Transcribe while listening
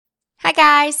Hi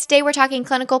guys, today we're talking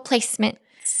clinical placement.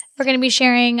 We're going to be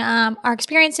sharing our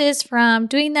experiences from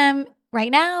doing them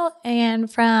right now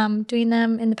and from doing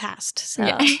them in the past.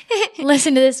 So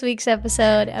listen to this week's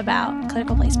episode about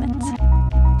clinical placements.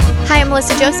 Hi, I'm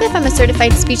Melissa Joseph. I'm a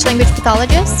certified speech-language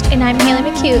pathologist. And I'm Haley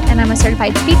McCute, and I'm a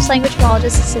certified speech-language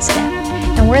pathologist assistant.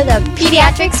 And we're the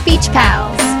Pediatric Speech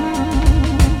Pals.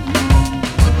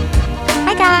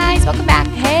 Hi guys, welcome back.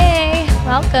 Hey,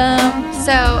 welcome.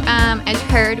 So, as you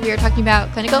heard, we are talking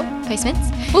about clinical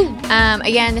placements.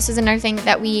 Again, this is another thing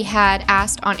that we had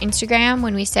asked on Instagram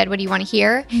when we said, what do you want to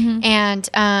hear? Mm-hmm. And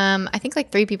I think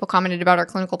like 3 people commented about our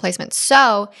clinical placements.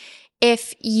 So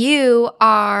if you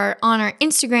are on our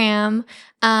Instagram,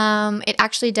 it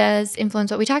actually does influence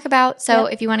what we talk about. So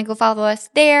if you want to go follow us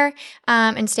there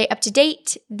and stay up to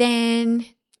date, then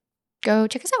go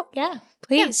check us out. Yeah,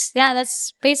 please. Yeah,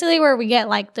 that's basically where we get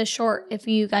like the short, if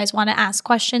you guys want to ask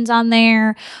questions on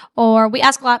there, or we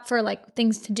ask a lot for like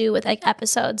things to do with like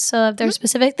episodes. So if there's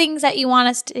specific things that you want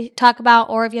us to talk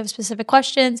about, or if you have specific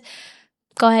questions,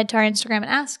 go ahead to our Instagram and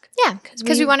ask. Yeah,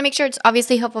 because we want to make sure it's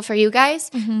obviously helpful for you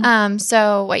guys. Mm-hmm.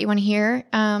 So what you want to hear,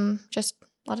 just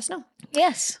let us know.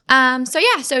 Yes.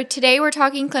 So today we're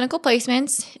talking clinical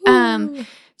placements.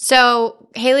 So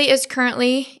Haley is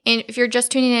currently if you're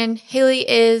just tuning in, Haley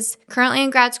is currently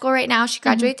in grad school right now. She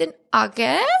graduates in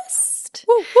August.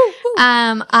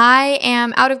 I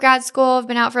am out of grad school. I've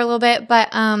been out for a little bit,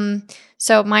 but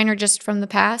so mine are just from the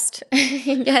past,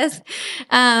 I guess.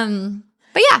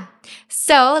 But yeah,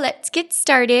 so let's get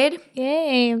started.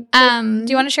 Yay. Do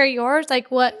you want to share yours? Like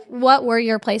what were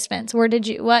your placements?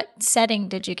 What setting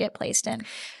did you get placed in?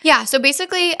 Yeah, so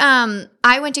basically,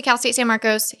 I went to Cal State San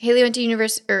Marcos. Haley went to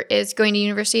is going to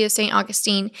University of St.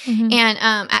 Augustine. Mm-hmm. And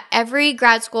at every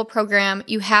grad school program,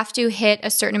 you have to hit a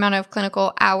certain amount of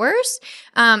clinical hours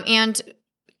and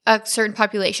a certain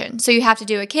population. So you have to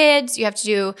do a kids, you have to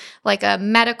do like a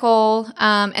medical,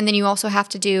 and then you also have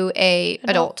to do a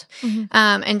adult. Mm-hmm.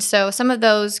 And so some of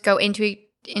those go into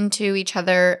each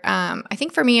other. I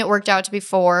think for me it worked out to be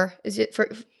 4. Is it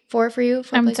four for you?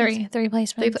 4 I'm placements? 3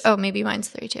 placements. Oh, maybe mine's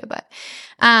 3 too. But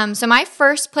so my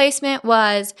first placement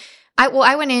was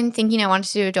I went in thinking I wanted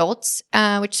to do adults,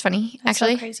 which is funny. That's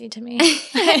actually so crazy to me.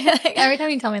 Like, every time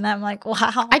you tell me that, I'm like,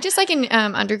 wow. I just like in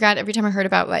undergrad, every time I heard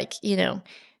about like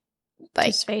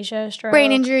dysphagia, stroke,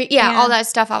 brain injury, all that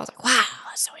stuff, I was like, wow,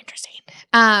 that's so interesting.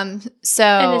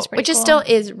 Which cool. still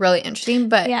is really interesting,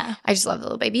 but yeah. I just love the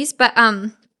little babies. But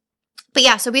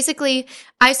yeah, so basically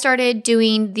I started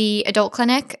doing the adult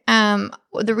clinic.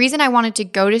 The reason I wanted to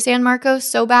go to San Marcos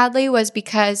so badly was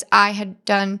because I had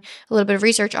done a little bit of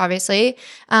research, obviously,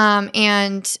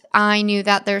 and I knew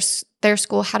that their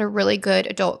school had a really good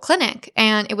adult clinic,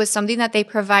 and it was something that they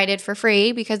provided for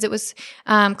free because it was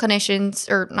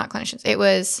it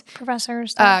was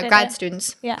professors, grad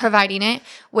students providing it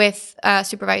with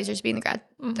supervisors being the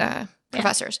grad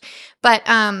professors.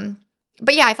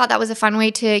 But yeah, I thought that was a fun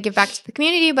way to give back to the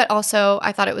community, but also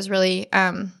I thought it was really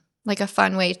like a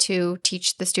fun way to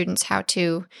teach the students how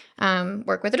to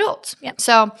work with adults. Yep.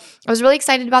 So I was really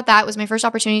excited about that. It was my first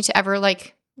opportunity to ever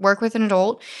like work with an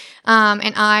adult.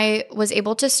 And I was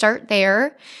able to start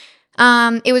there.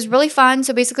 It was really fun.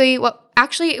 So basically, it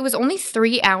was only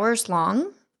 3 hours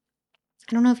long.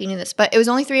 I don't know if you knew this, but it was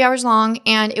only 3 hours long,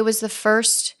 and it was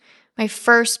my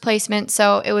first placement.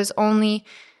 So it was only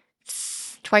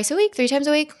twice a week, 3 times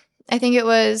a week. I think it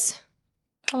was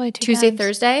probably 2 Tuesday, times.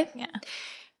 Thursday. Yeah.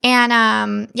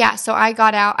 And so I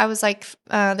got out. I was like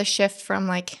the shift from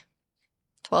like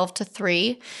 12 to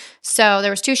 3. So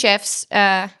there was 2 shifts.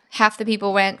 Half the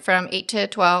people went from 8 to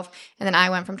 12, and then I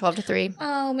went from 12 to 3.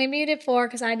 Oh, maybe you did 4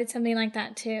 because I did something like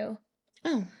that too.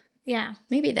 Oh. Yeah.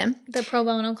 Maybe then. The pro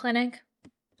bono clinic.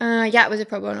 Yeah, it was a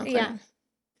pro bono clinic. Yeah.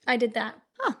 I did that.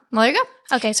 Oh, well, there you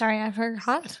go. Okay, sorry, I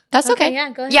forgot. That's okay. Yeah,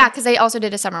 go ahead. Yeah, because I also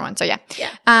did a summer one, so yeah.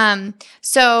 Yeah.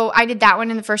 So I did that one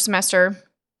in the first semester.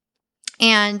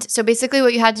 And so basically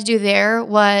what you had to do there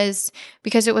was,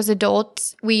 because it was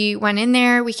adults, we went in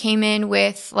there, we came in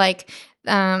with like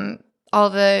all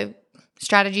the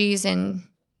strategies and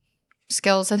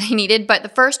skills that they needed. But the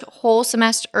first whole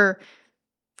semester,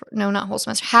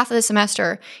 half of the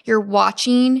semester, you're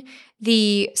watching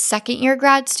the second year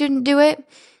grad student do it.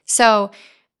 So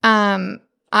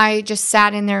I just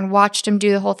sat in there and watched them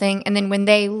do the whole thing. And then when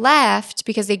they left,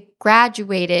 because they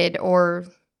graduated or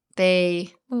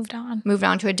they moved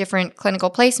on to a different clinical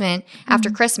placement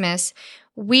after Christmas,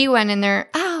 we went in there.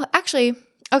 Oh, actually,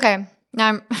 okay.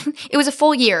 Now it was a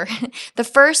full year. The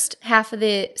first half of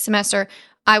the semester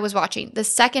I was watching. The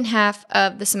second half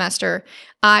of the semester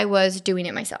I was doing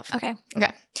it myself. Okay.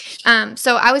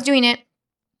 So I was doing it.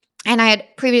 And I had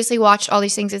previously watched all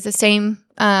these things. It's the same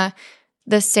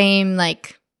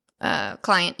like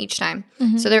client each time.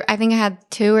 Mhm. So I think I had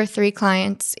 2 or 3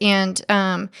 clients, and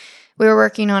we were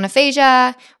working on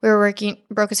aphasia. We were working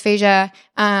Broca's aphasia,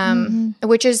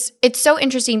 which it's so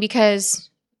interesting because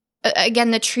again,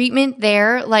 the treatment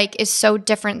there like is so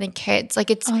different than kids.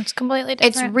 Like it's completely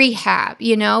different. It's rehab,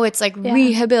 it's like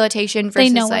rehabilitation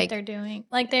versus they know like what they're doing.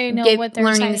 Like they know what they're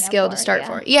learning the skill to start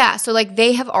for. Yeah, so like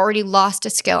they have already lost a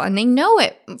skill and they know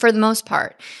it for the most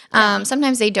part.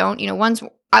 Sometimes they don't. One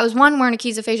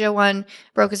Wernicke's aphasia, one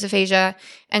Broca's aphasia,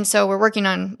 and so we were working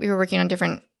on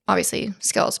different obviously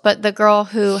skills. But the girl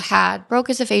who had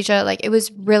Broca's aphasia, like it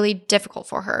was really difficult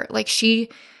for her. Like she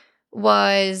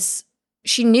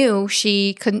knew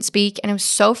she couldn't speak and it was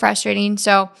so frustrating.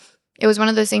 So it was one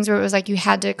of those things where it was like you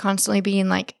had to constantly be in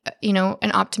like,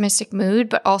 an optimistic mood,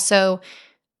 but also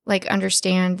like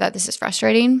understand that this is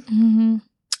frustrating. Mm-hmm.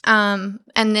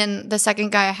 And then the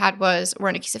second guy I had was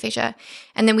Wernicke's aphasia.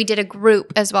 And then we did a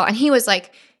group as well. And he was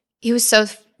so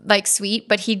like sweet,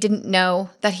 but he didn't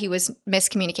know that he was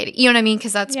miscommunicating. You know what I mean?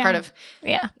 Because that's part of,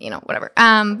 whatever.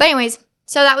 But anyways,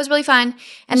 so that was really fun.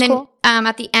 And then cool.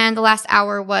 At the end, the last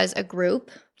hour was a group.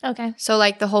 Okay. So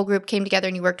like the whole group came together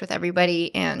and you worked with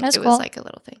everybody and That's it was cool. like a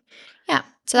little thing. Yeah.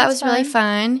 So that was really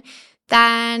fun.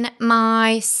 Then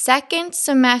my second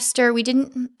semester,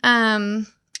 the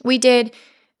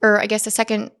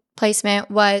second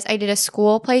placement was I did a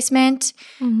school placement,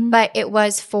 but it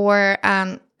was for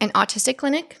an autistic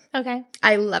clinic. Okay.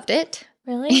 I loved it.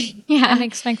 Really? Yeah. That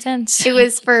makes sense. It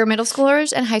was for middle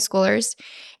schoolers and high schoolers.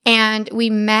 And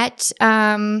we met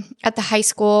at the high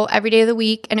school every day of the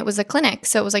week, and it was a clinic.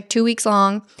 So it was like 2 weeks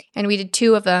long, and we did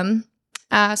 2 of them.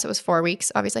 So it was 4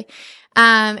 weeks, obviously.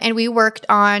 And we worked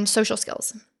on social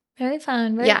skills. Very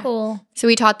fun. Very cool. So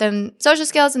we taught them social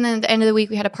skills, and then at the end of the week,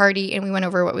 we had a party, and we went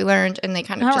over what we learned, and they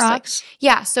kind of rocks.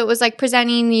 So it was like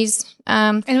presenting these.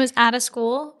 And it was at a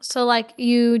school? So like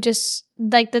you just,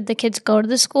 like did the kids go to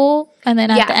the school, and then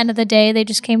at the end of the day, they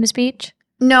just came to speech?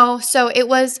 No, so it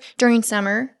was during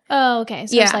summer. Oh, okay.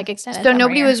 So it's like extended. So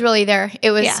nobody was really there. It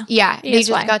was, they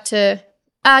just got to,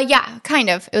 kind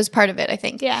of. It was part of it, I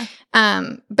think. Yeah.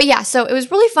 But yeah, so it was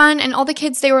really fun. And all the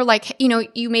kids, they were like,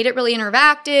 you made it really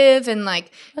interactive and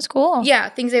like. That's cool. Yeah,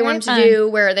 things they wanted to do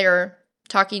where they were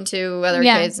talking to other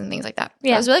kids and things like that.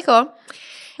 So it was really cool.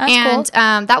 That's cool.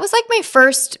 And that was like my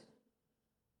first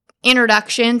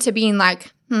introduction to being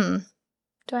like,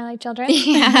 do I like children?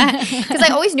 Yeah. Because I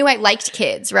always knew I liked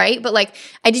kids, right? But like,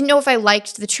 I didn't know if I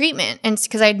liked the treatment. And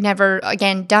because I'd never,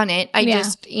 again, done it. I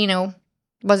just,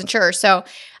 wasn't sure. So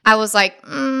I was like,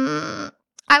 I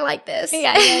like this.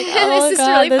 Yeah. Like, oh, this is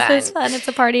really fun. This is fun. It's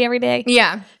a party every day.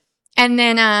 Yeah. And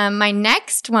then my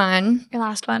next one. Your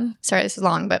last one. Sorry, this is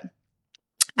long, but.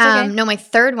 Okay. No, my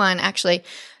third one, actually,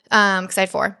 because I had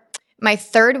 4. My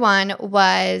third one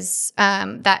was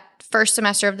that first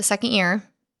semester of the second year.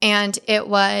 And it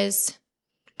was.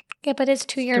 Yeah, but it's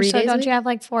 2 years, so don't you have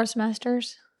like 4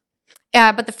 semesters?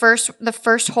 Yeah, but the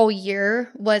first whole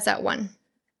year was at 1.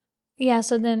 Yeah,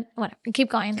 so then whatever.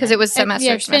 Keep going. Because it was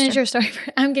semester. Finish your story.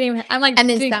 I'm like. And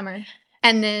then summer.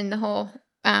 And then the whole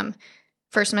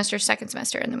first semester, second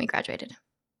semester, and then we graduated.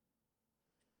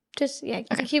 Just,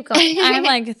 keep going. I'm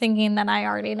like thinking that I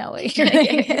already know what your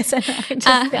thing is, and I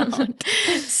just don't.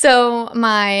 So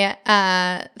my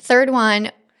third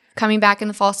one, coming back in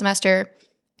the fall semester,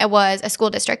 it was a school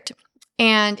district.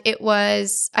 And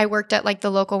I worked at like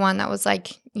the local one that was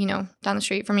like, down the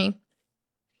street from me.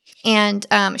 And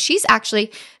she's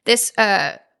actually, this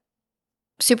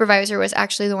supervisor was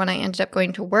actually the one I ended up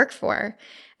going to work for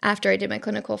after I did my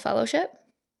clinical fellowship.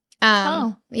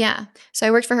 Yeah. So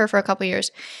I worked for her for a couple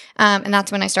years. And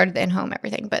that's when I started the in-home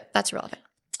everything, but that's irrelevant.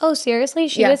 Oh, seriously?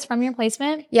 She was from your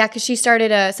placement? Yeah, because she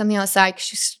started something on the side because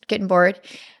she's getting bored.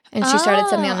 And she started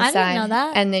something on the side. I didn't know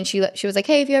that. And then she was like,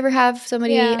 hey, if you ever have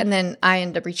somebody. Yeah. And then I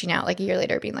ended up reaching out like a year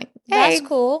later being like, hey. That's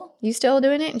cool. You still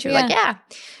doing it? And she was like, yeah.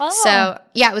 Oh. So,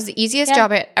 yeah, it was the easiest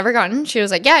job I'd ever gotten. She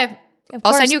was like, yeah,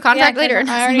 I'll send you a contract later.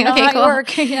 I already know how you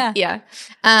work. Yeah. Yeah.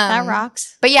 That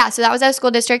rocks. But yeah, so that was at a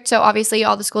school district. So obviously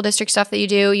all the school district stuff that you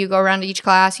do, you go around to each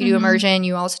class, you do immersion,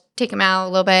 you also take them out a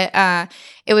little bit.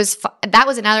 It was that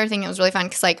was another thing that was really fun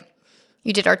because like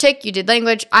you did artic, you did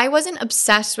language. I wasn't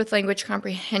obsessed with language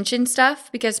comprehension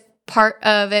stuff because part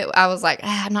of it, I was like,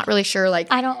 I'm not really sure.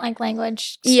 Like, I don't like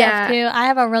language stuff too. I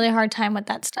have a really hard time with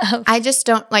that stuff. I just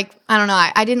don't like, I don't know.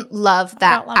 I didn't love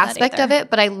that aspect of it,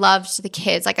 but I loved the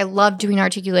kids. Like I loved doing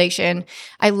articulation.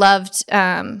 I loved,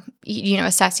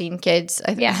 assessing kids.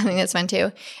 I think that's fun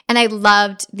too. And I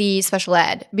loved the special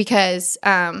ed because,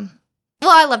 Well,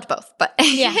 I loved both, but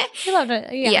Yeah. You loved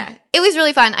it. yeah, it was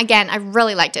really fun. Again, I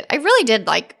really liked it. I really did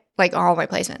like all my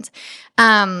placements.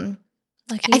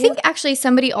 Lucky I you. think actually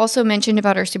somebody also mentioned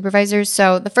about our supervisors.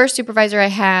 So the first supervisor I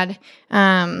had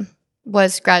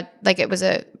was grad, like it was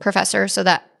a professor, so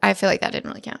that I feel like that didn't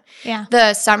really count. Yeah.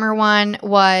 The summer one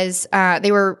was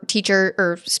they were teacher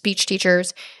or speech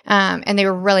teachers, and they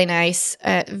were really nice,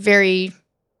 very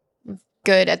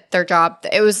good at their job.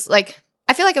 It was like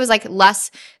I feel like it was like less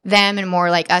them and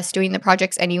more like us doing the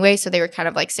projects anyway. So they were kind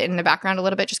of like sitting in the background a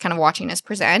little bit, just kind of watching us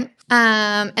present.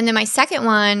 And then my second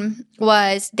one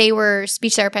was they were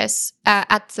speech therapists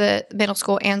at the middle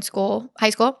school and high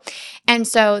school. And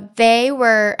so they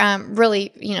were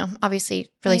really, obviously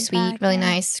really Laid sweet, back, really yeah.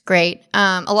 nice, great.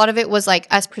 A lot of it was like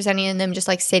us presenting and them just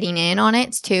like sitting in on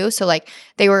it too. So like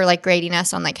they were like grading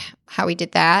us on like how we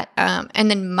did that.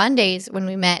 And then Mondays when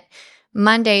we met,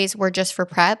 Mondays were just for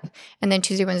prep, and then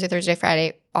Tuesday, Wednesday, Thursday,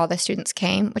 Friday, all the students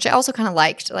came, which I also kind of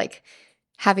liked, like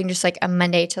having just like a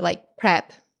Monday to like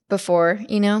prep before,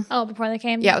 Oh, before they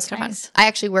came? Yeah, it was kind of fun. I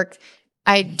actually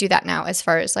I do that now as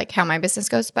far as like how my business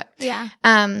goes, but Yeah.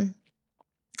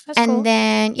 That's and cool.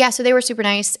 then, so they were super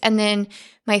nice. And then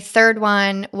my third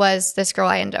one was this girl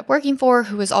I ended up working for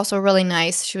who was also really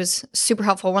nice. She was super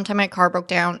helpful. One time my car broke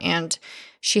down and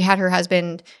she had her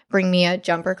husband bring me a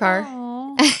jumper car. Aw.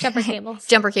 Jumper cables.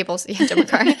 Jumper cables. Yeah, jumper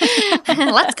car.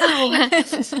 Let's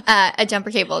go. Jumper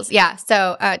cables. Yeah.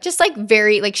 So just like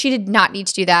very, like she did not need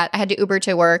to do that. I had to Uber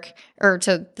to work or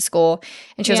to the school.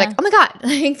 And she was Yeah. like, oh my God,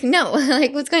 like, no,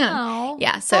 like what's going on? Oh,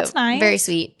 Yeah. So that's nice. very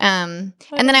sweet. And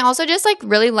then I also just like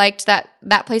really liked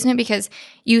that placement because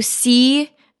you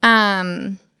see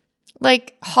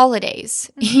like holidays,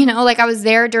 like I was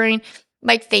there during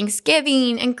like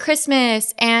Thanksgiving and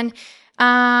Christmas and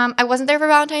I wasn't there for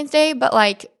Valentine's Day, but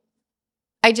like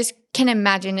I just can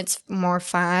imagine it's more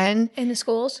fun. In the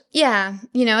schools? Yeah.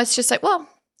 It's just like, well,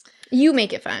 you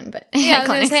make it fun, but Yeah, I was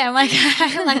going to say, I'm like,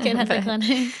 I like it at the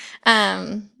clinic.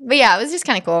 But yeah, it was just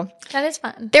kind of cool. That is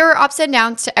fun. There were ups and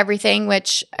downs to everything,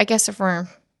 which I guess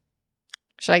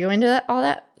should I go into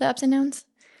the ups and downs?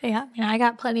 Yeah, I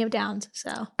got plenty of downs,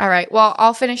 so. All right. Well,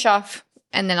 I'll finish off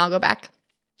and then I'll go back.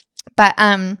 But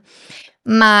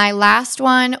my last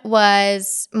one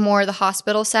was more the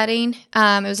hospital setting.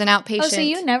 It was an outpatient. Oh, so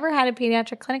you never had a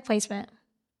pediatric clinic placement?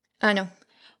 No.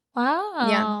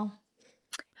 Wow.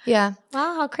 Yeah.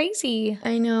 Wow, how crazy.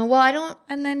 I know. Well,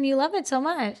 And then you love it so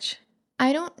much.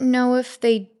 I don't know if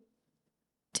they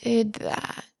did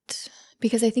that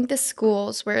because I think the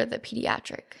schools were the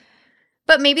pediatric.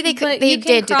 But maybe they could. But They you can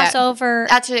did do cross that. over.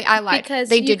 Actually, I lied. Because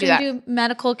they did do that. do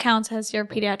medical counts as your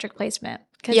pediatric placement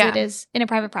because Yeah. it is in a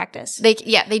private practice. They did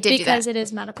do that. Because it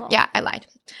is medical. Yeah, I lied.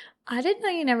 I didn't know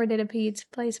you never did a peds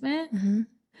placement. Mm-hmm.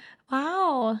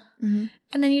 Wow. Mm-hmm.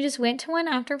 And then you just went to one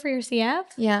after for your CF?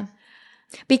 Yeah.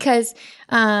 Because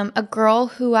a girl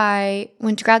who I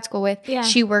went to grad school with,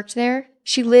 she worked there.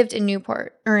 She lived in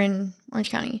Newport or in Orange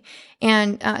County.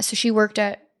 And so she worked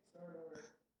at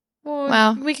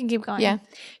Well, we can keep going. Yeah.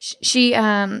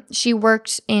 She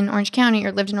worked in Orange County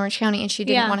or lived in Orange County and she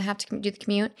didn't want to have to do the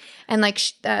commute. And like,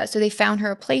 so they found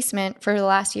her a placement for the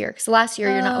last year. Because the last year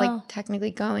you're not like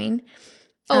technically going.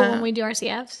 When we do our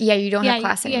CFs? Yeah, you don't have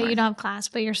class anymore. Yeah, you don't have class,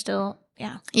 but you're still,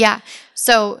 Yeah.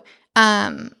 So,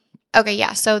 okay,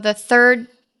 yeah. So the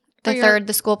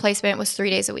school placement was 3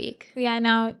 days a week. Yeah,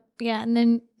 now, and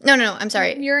then. No, I'm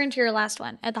sorry. You're into your last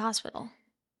one at the hospital.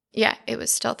 Yeah, it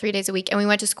was still 3 days a week. And we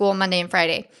went to school Monday and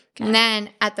Friday. Okay. And then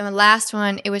at the last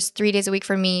one, it was 3 days a week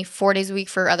for me, 4 days a week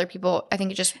for other people. I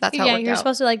think that's how it worked out. Yeah, you're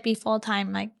supposed to like be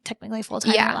full-time, like technically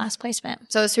full-time in your last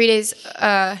placement. So it was 3 days,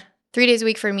 3 days a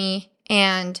week for me.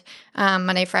 And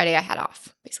Monday, Friday, I had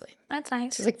off, basically. That's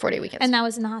nice. So it was like 4-day weekends. And that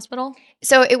was in the hospital?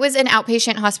 So it was an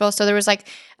outpatient hospital. So there was like,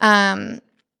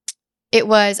 it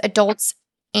was adults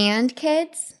and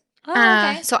kids. Oh,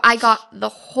 okay. So I got the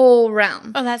whole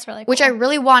realm. Oh, that's really cool. Which I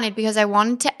really wanted because I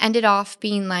wanted to end it off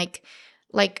being like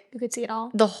you could see it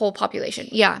all. The whole population.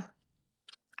 Yeah.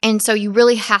 And so you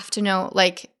really have to know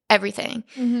like everything.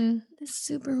 Mm-hmm. The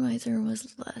supervisor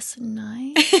was less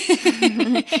nice.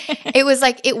 It was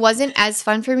like it wasn't as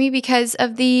fun for me because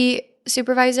of the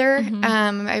supervisor. Mm-hmm.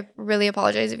 I really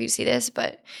apologize if you see this,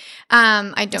 but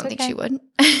I don't think she would.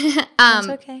 That's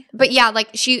okay. But yeah, like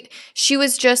she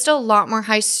was just a lot more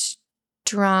high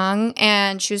strung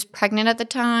and she was pregnant at the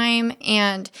time.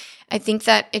 And I think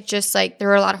that it just like there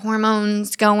were a lot of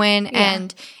hormones going. Yeah.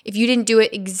 And if you didn't do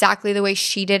it exactly the way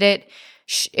she did it,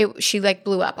 she like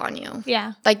blew up on you.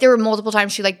 Yeah. Like there were multiple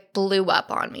times she like blew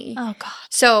up on me. Oh God.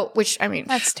 So, which I mean,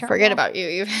 That's terrible. forget about you.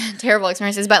 You've had terrible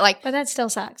experiences, but like, But that still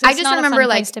sucks. I It's just not a remember fun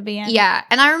like, place to be in. yeah.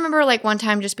 And I remember like one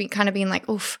time just being like,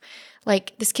 oof,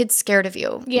 like this kid's scared of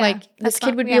you. Yeah, Like this that's kid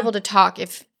not- would be yeah. able to talk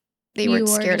if they You weren't were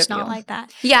scared just of not you. like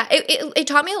that. Yeah. It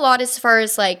taught me a lot as far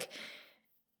as like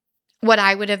what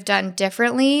I would have done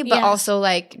differently, but Yes. also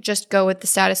like just go with the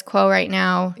status quo right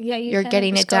now. Yeah, You're kind of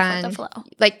getting just it go done. with the flow.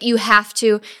 Like you have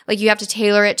to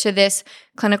tailor it to this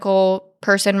clinical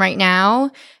person right now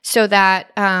so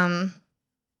that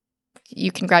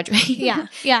you can graduate. Yeah,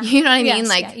 yeah. You know what I mean? Yes,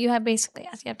 Like yeah. You have basically you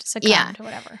have to succumb Yeah. to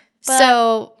whatever. But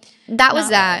so that was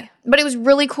not that. really. But it was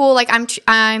really cool. Like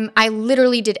I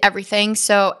literally did everything.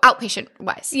 So outpatient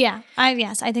wise. yeah,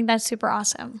 I think that's super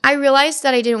awesome. I realized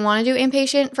that I didn't want to do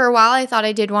inpatient for a while. I thought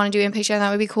I did want to do inpatient. That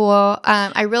would be cool.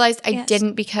 I realized I Yes.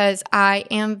 didn't because I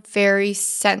am very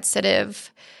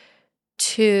sensitive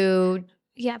to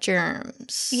Yeah.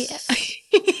 germs. Yeah.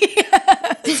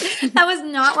 That was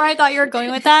not where I thought you were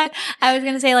going with that. I was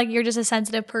gonna say like you're just a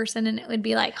sensitive person and it would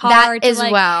be like hard as to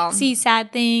like well. see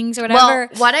sad things or whatever.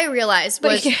 Well, what I realized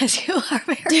but was yes, you are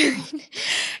very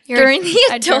you're during the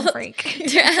a germ adult freak.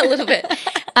 a little bit.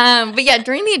 But yeah,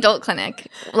 during the adult clinic,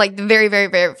 like the very, very,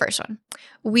 very first one,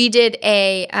 we did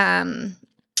a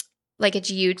like a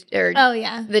GU or Oh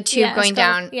yeah, the tube a going scope.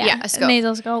 down. Yeah, a scope.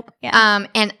 nasal scope. Yeah.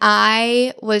 And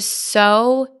I was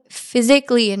so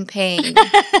physically in pain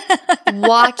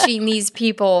watching these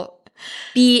people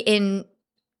be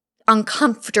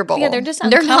uncomfortable. Yeah, they're just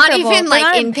They're not uncomfortable. even They're like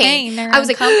not in pain. They're I was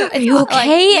like, uncomfortable. "Are It's you not like-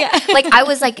 okay?" yeah. Like I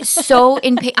was like so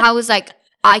in pain. I was like,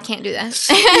 I can't do that.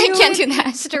 I can't do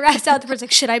that. Stressed out. The person's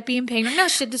like, should I be in pain? Like, no,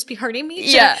 should this be hurting me?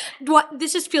 Should Yeah. what?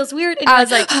 This just feels weird. And I you're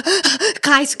was like,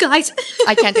 guys.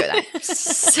 I can't do that.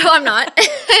 So I'm not,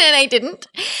 and I didn't,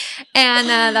 and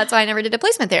that's why I never did a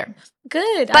placement there.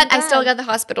 Good. But I still got the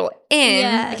hospital in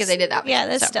Yes. because I did that. Yeah,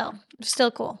 that's So, still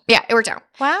cool. yeah, it worked out.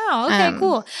 Wow. Okay,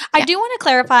 cool. I yeah. do want to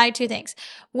clarify two things.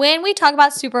 When we talk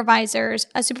about supervisors,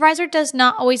 a supervisor does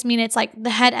not always mean it's like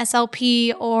the head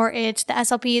SLP or it's the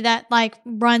SLP that like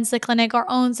runs the clinic or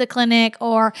owns the clinic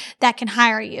or that can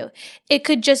hire you. It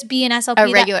could just be an SLP.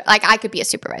 A regular, like I could be a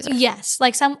supervisor. Yes.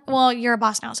 Like well, you're a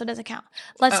boss now, so it doesn't count.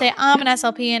 Let's say I'm an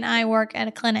SLP and I work at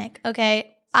a clinic.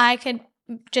 Okay. I could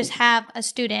just have a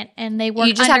student and they work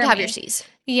You just have under to have me. your C's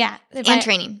Yeah. If and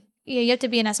training. Yeah, you have to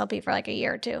be an SLP for like a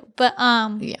year or two. But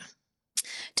Yeah.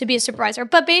 to be a supervisor.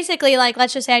 But basically, like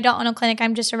let's just say I don't own a clinic,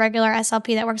 I'm just a regular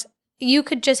SLP that works. You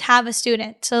could just have a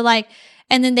student. So like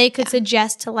and then they could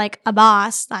suggest to like a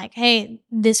boss, like, hey,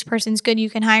 this person's good, you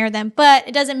can hire them. But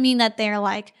it doesn't mean that they're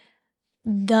like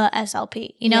the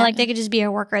SLP. You know, Yeah. like they could just be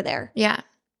a worker there. Yeah.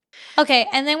 Okay,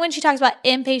 and then when she talks about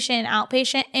inpatient and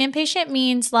outpatient, inpatient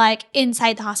means like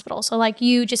inside the hospital. So like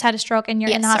you just had a stroke and you're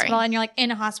in the hospital and you're like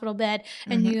in a hospital bed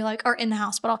and you like are in the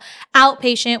hospital.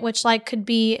 Outpatient, which like could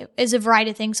be is a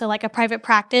variety of things. So like a private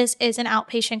practice is an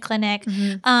outpatient clinic.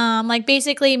 Like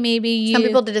basically maybe you Some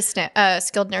people did a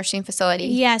skilled nursing facility.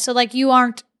 yeah, so like you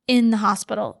aren't in the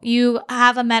hospital. You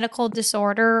have a medical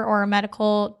disorder or a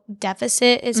medical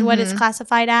deficit is what it's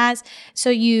classified as. So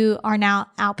you are now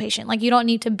outpatient. Like you don't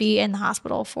need to be in the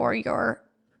hospital for your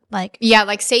like Yeah,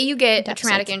 like say you get Deficits. a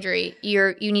traumatic injury,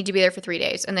 you need to be there for 3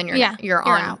 days, and then you're you're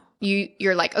on. out.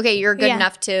 You're like, okay, you're good Yeah.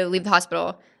 enough to leave the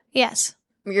hospital. Yes.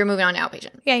 You're moving on to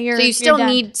outpatient. Yeah, So you still done.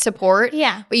 need support.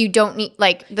 Yeah. But you don't need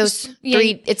like those yeah.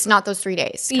 3. It's not those 3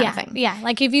 days kind Yeah. of thing. Yeah.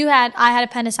 Like if I had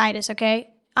appendicitis, okay?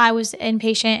 I was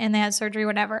inpatient and they had surgery,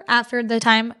 whatever. After the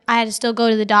time, I had to still go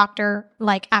to the doctor,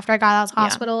 like after I got out of the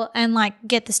hospital and like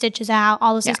get the stitches out,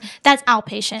 all those things. That's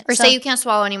outpatient. Or So- say you can't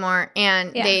swallow anymore,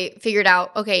 and Yeah. they figured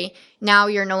out, okay, now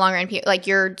you're no longer like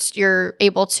you're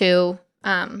able to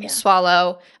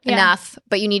swallow Yeah. enough,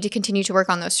 but you need to continue to work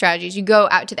on those strategies. You go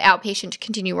out to the outpatient to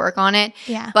continue work on it.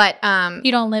 Yeah. But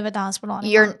You don't live at the hospital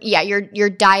anymore. your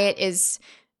diet is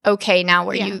okay now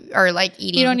where you are like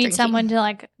eating. You don't need drinking. someone to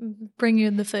like bring you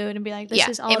the food and be like, this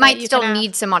is all it that might you still can have.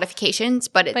 need some modifications,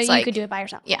 but it's But like you could do it by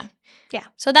yourself. yeah. Yeah.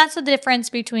 So that's the difference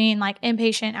between like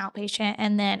inpatient, outpatient.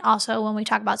 And then also when we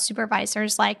talk about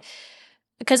supervisors, like,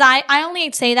 because I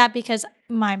only say that because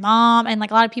my mom and like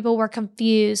a lot of people were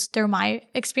confused through my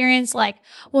experience. Like,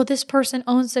 well, this person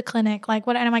owns the clinic. Like,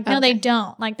 what? And I'm like, no, they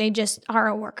don't. Like, they just are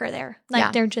a worker there.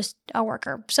 Like, they're just a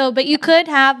worker. So, but you could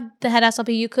have the head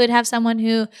SLP. You could have someone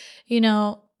who, you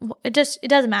know, it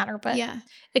doesn't matter. But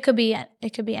it could be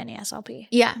any SLP.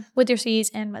 Yeah. With your C's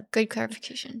and with Good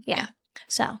clarification. yeah.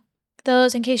 So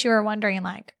those, in case you were wondering,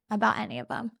 like about any of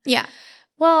them. Yeah.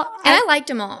 Well, And I liked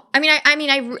them all.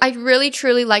 I really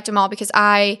truly liked them all because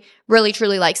I really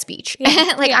truly like speech.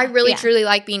 Yeah. Like I really Yeah. truly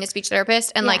like being a speech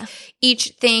therapist, and Yeah. like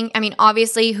each thing. I mean,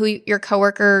 obviously, who your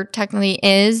coworker technically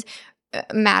is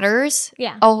matters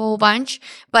Yeah. a whole bunch.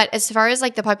 But as far as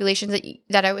like the populations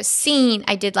that I was seeing,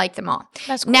 I did like them all.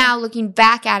 That's cool. Now looking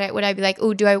back at it, would I be like,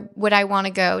 oh, would I want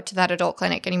to go to that adult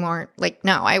clinic anymore? Like,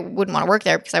 no, I wouldn't want to work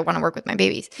there because I want to work with my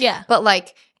babies. Yeah. But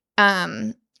like,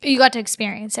 You got to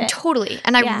experience it. totally.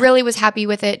 And I Yeah. really was happy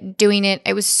with it, doing it.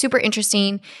 It was super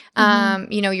interesting.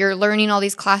 Mm-hmm. You know, you're learning all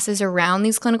these classes around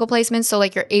these clinical placements. So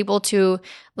like you're able to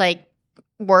like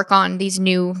work on these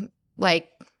new like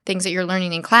things that you're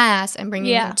learning in class and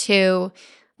bringing them to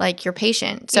like your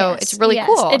patient. So it's really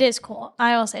cool. It is cool.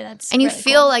 I will say that's And you really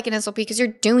feel cool. like an SLP because you're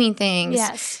doing things.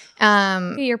 Yes.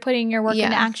 Um, You're putting your work yeah.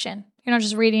 into action. You're not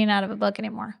just reading it out of a book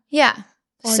anymore. yeah.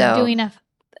 Or So doing a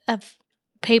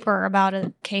paper about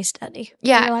a case study.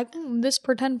 Yeah. You're like, this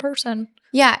pretend person.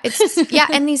 yeah, it's yeah,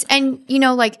 and you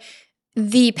know, like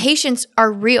the patients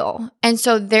are real. And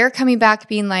so they're coming back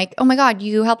being like, oh my God,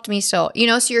 you helped me still. You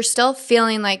know, so you're still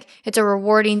feeling like it's a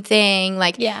rewarding thing.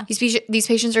 Like Yeah. these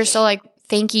patients are still like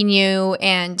thanking you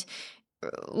and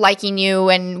liking you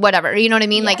and whatever. You know what I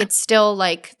mean? Yeah. Like it's still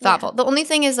like thoughtful. The only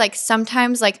thing is like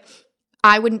sometimes like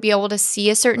I wouldn't be able to see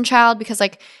a certain child because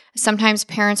like sometimes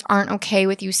parents aren't okay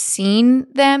with you seeing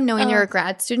them knowing they're a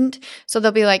grad student. So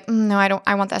they'll be like, no,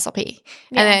 I want the SLP.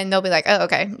 Yeah. And then they'll be like, oh,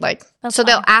 okay. Like, That's so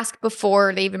they'll fine. ask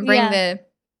before they even bring Yeah.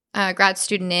 the grad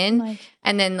student in, Like,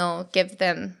 and then they'll give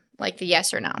them like the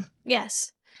yes or no.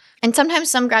 yes. And sometimes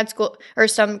some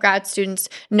grad students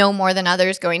know more than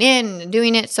others going in and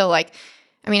doing it. So like,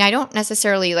 I mean, I don't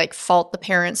necessarily like fault the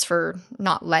parents for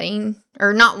not letting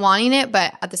or not wanting it,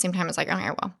 but at the same time, it's like, okay,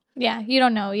 well, Yeah. You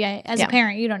don't know. Yeah. As Yeah. a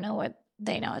parent, you don't know what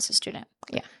they know as a student.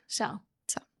 Yeah. So.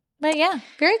 But yeah,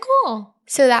 very cool.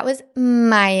 so that was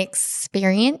my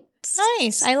experience.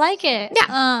 Nice. I like it.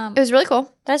 Yeah. It was really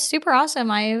cool. That's super awesome.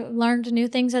 I learned new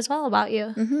things as well about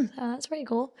you. Mm-hmm. So that's pretty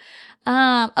cool.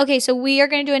 Okay, so we are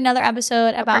going to do another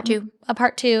episode about a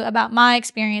part two about my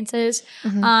experiences.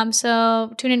 Mm-hmm.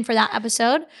 So tune in for that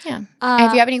episode. Yeah. And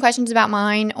if you have any questions about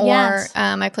mine or yes.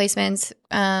 My placements,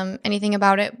 anything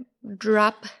about it,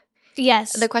 drop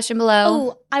Yes. the question below.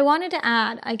 Oh, I wanted to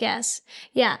add, I guess.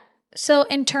 Yeah. So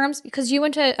in terms, because you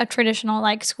went to a traditional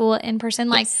like school in person,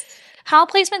 like Yes. how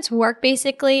placements work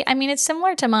basically, I mean, it's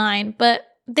similar to mine, but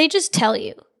they just tell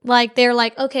you. Like they're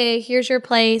like, okay, here's your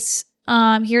place.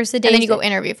 Here's the days. And then you go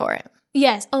interview for it.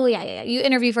 Yes. Oh, yeah. You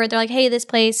interview for it. They're like, hey, this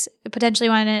place potentially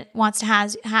wants to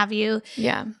have you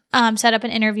Yeah. set up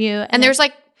an interview. And there's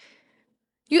like,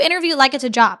 you interview like it's a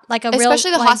job, like a real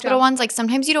especially the like, hospital job. ones, like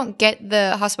sometimes you don't get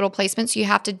the hospital placement, so you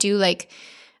have to do like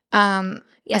a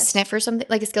Yes. sniff or something,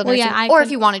 like a skilled Well, nursing. yeah, I or could-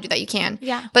 if you want to do that, you can.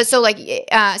 Yeah. But so like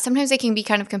sometimes they can be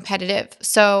kind of competitive.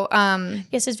 So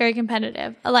Yes, it's very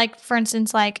competitive. Like, for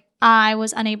instance, like I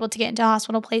was unable to get into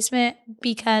hospital placement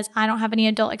because I don't have any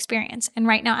adult experience. And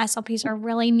right now, SLPs are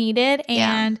really needed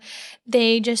and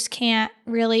they just can't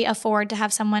really afford to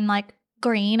have someone like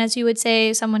green, as you would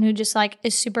say, someone who just like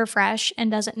is super fresh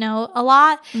and doesn't know a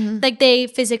lot. Mhm. Like they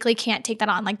physically can't take that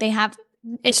on. Like they have,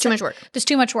 it's too much work. There's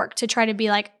too much work to try to be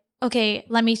like, okay,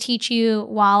 let me teach you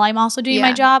while I'm also doing my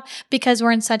Yeah. job because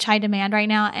we're in such high demand right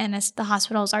now and the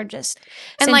hospitals are just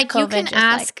And since like you COVID, can just, like,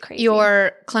 ask crazy.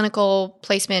 your clinical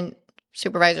placement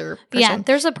supervisor person. Yeah,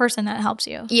 there's a person that helps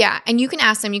you. Yeah, and you can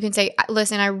ask them. You can say,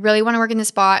 "Listen, I really want to work in this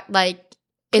spot. Like,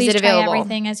 Please is it available?" Try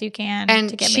everything as you can, to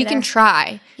And get she me can there.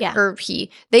 try. Yeah. Or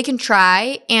they can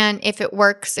try, and if it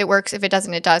works, it works. If it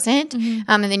doesn't, it doesn't. Mhm.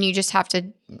 And then you just have to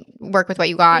work with what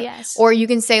you got. Yes. Or you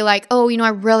can say like, "Oh, I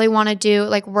really want to do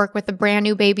like work with the brand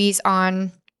new babies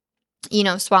on,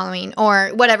 swallowing or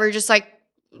whatever." Just like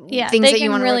things they that you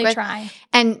can want to really work with. try.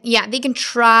 And yeah, they can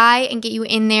try and get you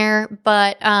in there,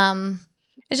 but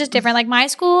It's just different. Like my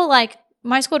school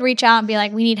would reach out and be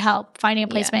like, "We need help finding a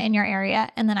placement in your area,"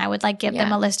 and then I would like give them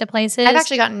Yeah. a list of places. I've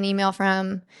actually gotten an email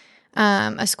from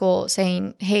a school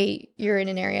saying, "Hey, you're in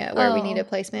an area where we need a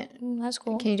placement. That's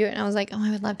cool. Can you do it?" And I was like, "Oh, I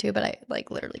would love to, but I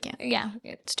like literally can't." Yeah,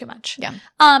 it's too much. Yeah.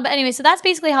 But anyway, so that's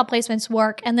basically how placements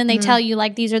work, and then they Mhm. tell you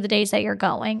like these are the days that you're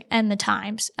going and the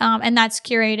times, and that's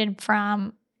curated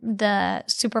from the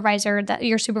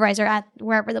your supervisor at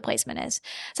wherever the placement is.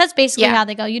 So that's basically Yeah. how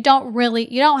they go. You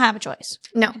don't have a choice.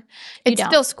 No, You it's don't.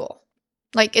 still school.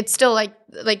 Like it's still like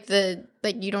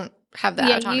you don't have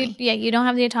the autonomy. You don't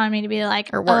have the autonomy to be like,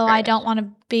 Or work I don't want to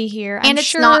be here. And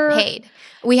it's not paid.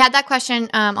 We had that question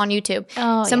on YouTube.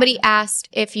 Somebody asked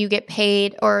if you get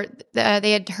paid, or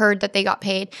they had heard that they got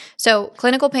paid. So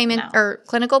clinical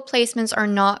placements are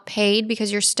not paid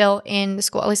because you're still in the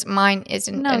school. At least mine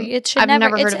isn't. No, it should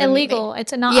never. It's illegal.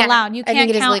 It's not allowed. You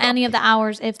can't count any of the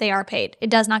hours if they are paid. It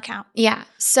does not count. Yeah.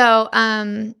 So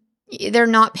they're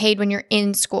not paid when you're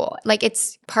in school. Like,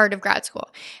 it's part of grad school.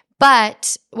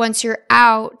 But once you're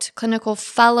out, clinical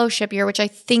fellowship year, which I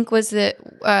think was the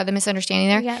misunderstanding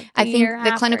there. Yeah, I think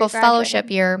the clinical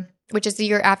fellowship year, which is the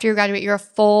year after you graduate, you're a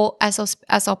full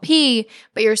SLP,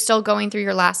 but you're still going through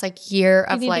your last year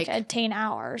of you need to attain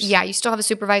hours. Yeah, you still have a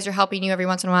supervisor helping you every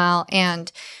once in a while,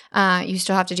 and you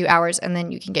still have to do hours, and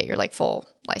then you can get your full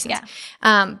license.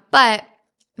 Yeah. But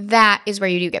that is where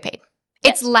you do get paid.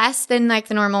 It's less than the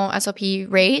normal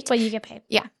SLP rate, but you get paid.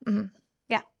 Yeah. Mm-hmm.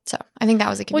 Yeah. So I think that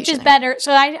was a confusion. Which is better.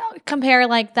 So I compare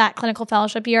that clinical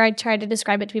fellowship year. I try to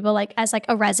describe it to people as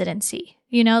a residency.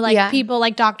 People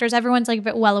doctors, everyone's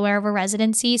well aware of a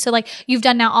residency. So you've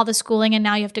done now all the schooling, and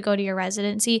now you have to go to your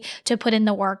residency to put in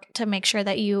the work to make sure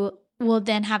that you will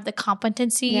then have the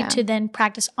competency to then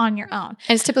practice on your own.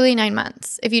 And it's typically 9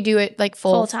 months if you do it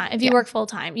full time. If you work full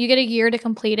time, you get a year to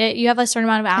complete it. You have a certain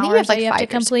amount of hours that you have to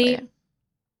complete.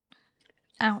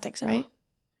 I don't think so. Right?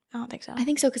 I don't think so. I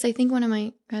think so, because I think one of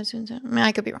my grad students,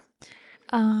 I could be wrong.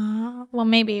 Well,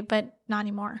 maybe, but not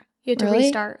anymore. You have to Really?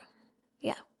 restart.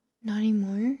 Yeah. Not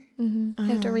anymore? Mm-hmm.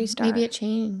 You have to restart. Maybe it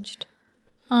changed.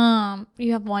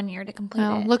 You have 1 year to complete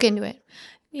it. Look into it.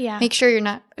 Yeah. Make sure you're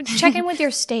not. Check in with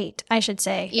your state, I should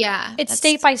say. Yeah. It's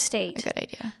state by state. A good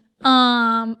idea.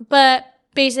 But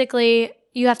basically,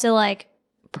 you have to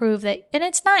prove that, and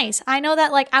it's nice. I know that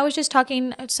I was just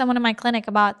talking to someone in my clinic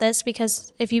about this,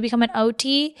 because if you become an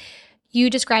OT, you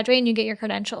just graduate and you get your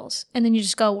credentials, and then you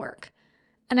just go work.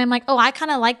 And I'm like, I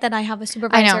kind of like that I have a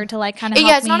supervisor to kind of help me.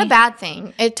 Yeah, it's not a bad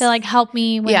thing. It's to help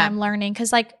me when I'm learning,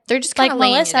 because they're just kind of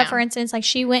Melissa, for instance,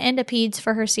 she went into peds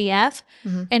for her CF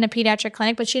in a pediatric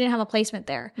clinic, but she didn't have a placement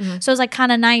there. So it's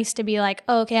kind of nice to be okay,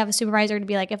 I have a supervisor to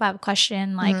be if I have a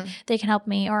question, they can help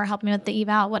me, or help me with the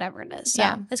eval, whatever it is.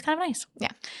 So it's kind of nice.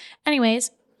 Yeah.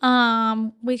 Anyways,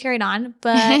 we carried on,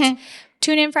 but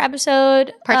tune in for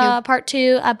episode part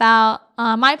 2 about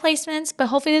my placements. But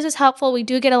hopefully this is helpful. We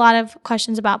do get a lot of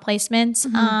questions about placements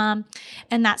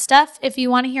and that stuff. If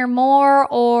you want to hear more,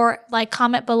 or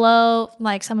comment below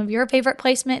some of your favorite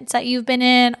placements that you've been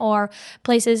in, or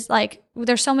places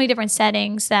there's so many different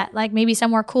settings that maybe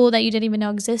somewhere cool that you didn't even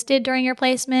know existed during your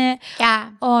placement.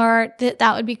 Yeah. Or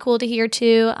that would be cool to hear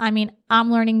too. I mean, I'm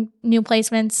learning new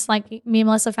placements. Me and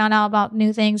Melissa found out about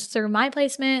new things through my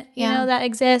placement, that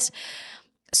exists.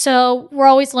 So we're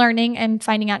always learning and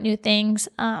finding out new things.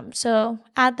 So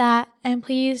add that, and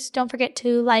please don't forget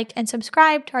to like and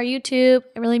subscribe to our YouTube.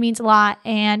 It really means a lot.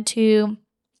 And to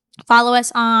follow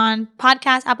us on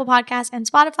podcast, Apple Podcasts, and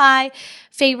Spotify.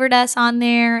 Favorite us on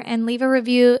there and leave a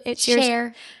review.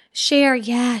 Share.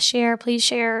 Yeah, share. Please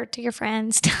share to your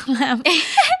friends.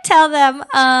 Tell them.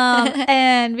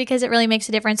 And because it really makes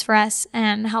a difference for us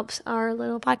and helps our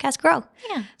little podcast grow.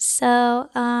 Yeah. So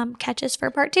catch us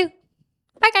for part 2.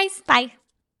 Bye, guys. Bye.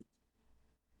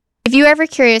 If you're ever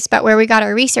curious about where we got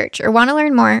our research or want to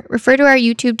learn more, refer to our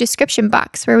YouTube description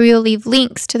box, where we will leave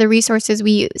links to the resources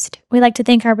we used. We'd like to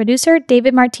thank our producer,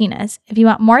 David Martinez. If you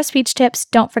want more speech tips,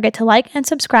 don't forget to like and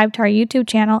subscribe to our YouTube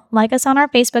channel, like us on our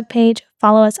Facebook page,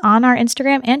 follow us on our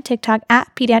Instagram and TikTok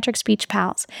at Pediatric Speech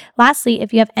Pals. Lastly,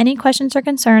 if you have any questions or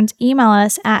concerns, email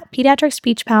us at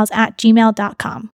pediatricspeechpals@gmail.com.